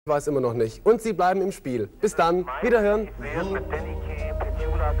weiß immer noch nicht. Und sie bleiben im Spiel. Bis dann. Wiederhören.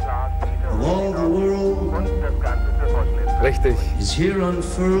 All the world Richtig. is here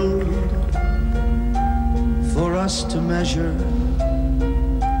unfurled for us to measure.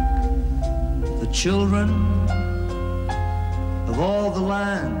 The children of all the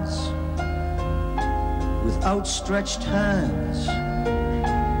lands with outstretched hands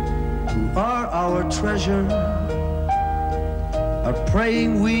who are our treasure are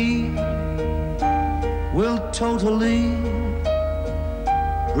praying we will totally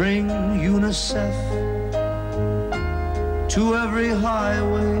bring UNICEF to every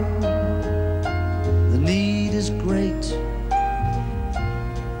highway. The need is great,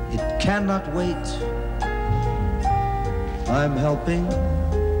 it cannot wait. I'm helping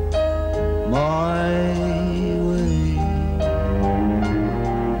my way.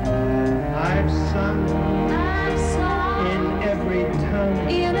 I've sung in every tongue,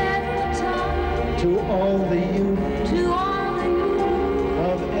 to all the youth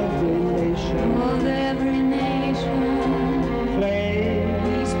of every nation,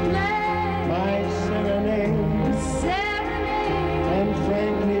 please play my serenade, and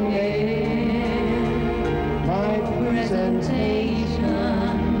frankly make my presentation.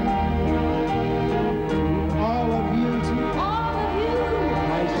 All of you,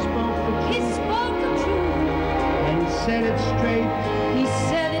 I spoke the truth, and said it straight. He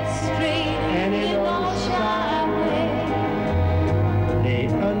said it straight, and in all shy way. They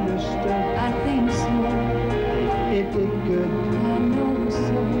understood. I think so. It did good. I know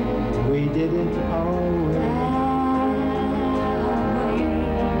so. We did it our way.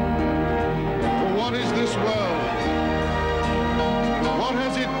 For what is this world? What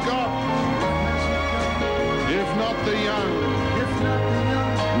has it got? If not the young,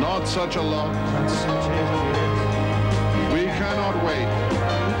 not such a lot. We cannot wait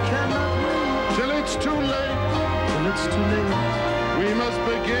till it's too late. We must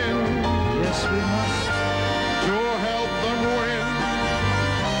begin. Yes, we must. To help them win.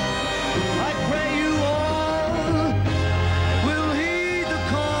 I pray you all will heed the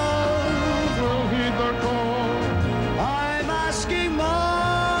call. Will heed the call. I'm asking my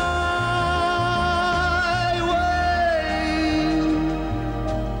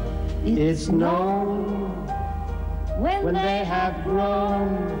way. It's known when they have grown,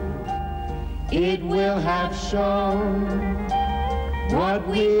 it will have shown what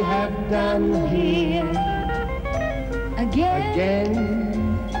we have done here. Again,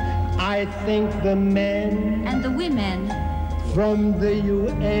 I think the men and the women from the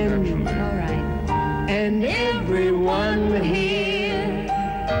UN, all right, and everyone here,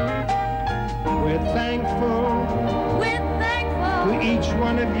 we're thankful to each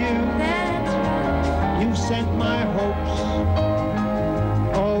one of you. That's right. You sent my hopes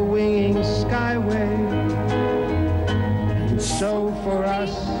all winging skyway, and so for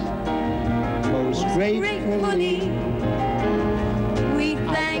us most gratefully